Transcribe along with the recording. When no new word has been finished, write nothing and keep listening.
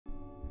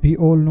We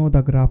all know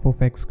the graph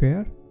of x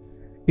square.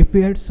 If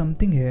we add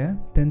something here,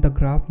 then the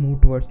graph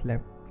moves towards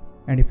left,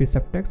 and if we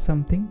subtract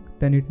something,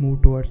 then it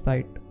moves towards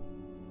right.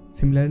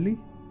 Similarly,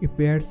 if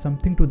we add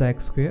something to the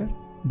x square,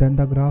 then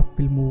the graph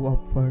will move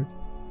upward,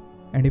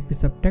 and if we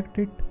subtract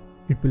it,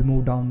 it will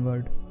move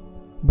downward.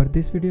 But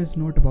this video is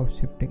not about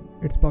shifting,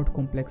 it's about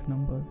complex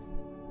numbers.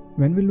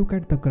 When we look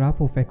at the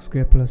graph of x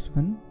square plus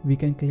 1, we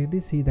can clearly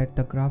see that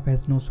the graph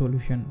has no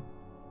solution,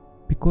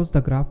 because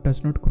the graph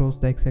does not cross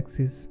the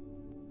x-axis.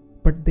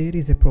 But there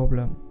is a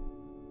problem,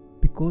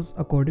 because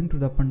according to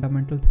the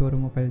fundamental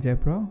theorem of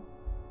algebra,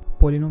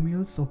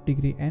 polynomials of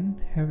degree n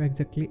have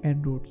exactly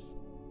n roots,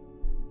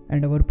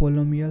 and our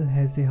polynomial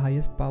has a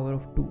highest power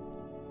of 2,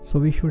 so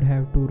we should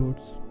have 2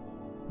 roots.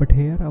 But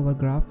here our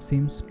graph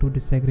seems to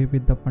disagree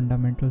with the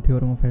fundamental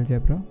theorem of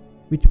algebra,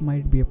 which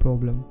might be a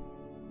problem.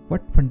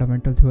 What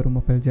fundamental theorem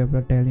of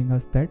algebra telling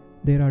us that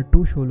there are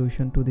 2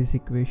 solutions to these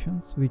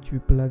equations which we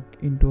plug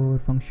into our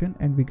function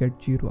and we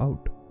get 0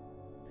 out.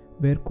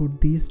 Where could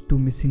these 2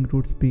 missing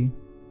roots be?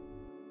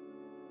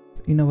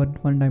 In our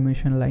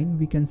one-dimensional line,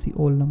 we can see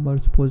all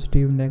numbers,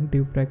 positive,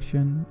 negative,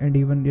 fraction, and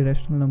even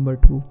irrational number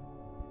too.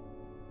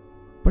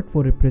 But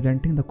for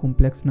representing the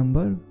complex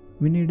number,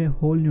 we need a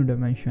whole new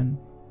dimension,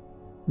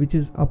 which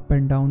is up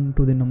and down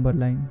to the number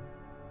line.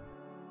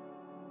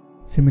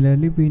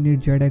 Similarly, we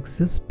need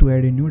z-axis to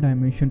add a new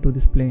dimension to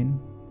this plane.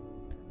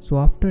 So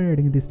after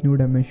adding this new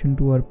dimension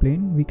to our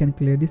plane, we can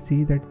clearly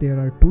see that there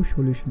are 2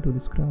 solutions to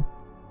this graph.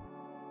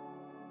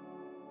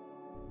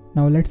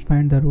 Now let's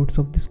find the roots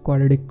of this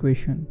quadratic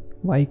equation,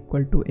 y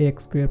equal to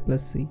ax square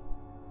plus c.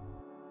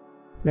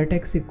 Let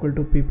x equal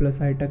to p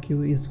plus iota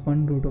q is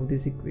one root of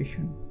this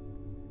equation.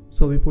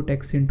 So we put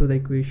x into the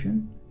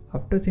equation.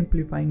 After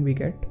simplifying we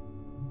get,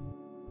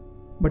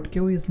 but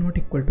q is not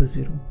equal to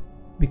 0,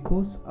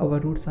 because our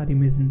roots are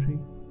imaginary,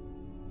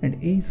 and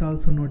a is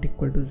also not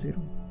equal to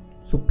 0,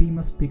 so p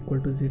must be equal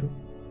to 0.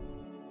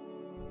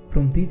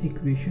 From this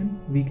equation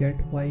we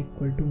get y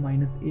equal to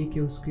minus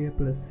aq square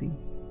plus c.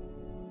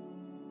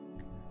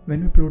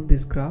 When we plot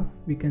this graph,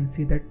 we can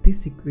see that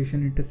this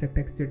equation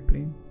intersects xz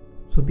plane.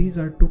 So these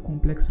are 2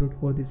 complex roots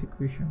for this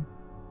equation.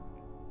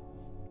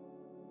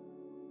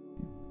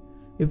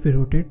 If we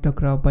rotate the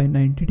graph by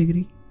 90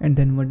 degree and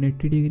then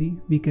 180 degree,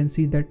 we can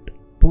see that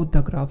both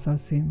the graphs are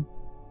same.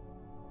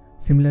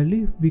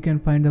 Similarly, we can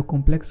find the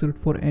complex root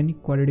for any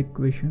quadratic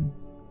equation.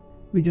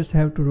 We just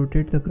have to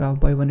rotate the graph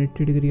by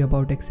 180 degree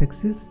about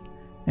x-axis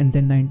and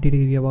then 90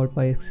 degree about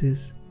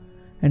y-axis.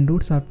 And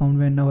roots are found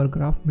when our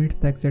graph meets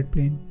the xz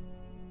plane.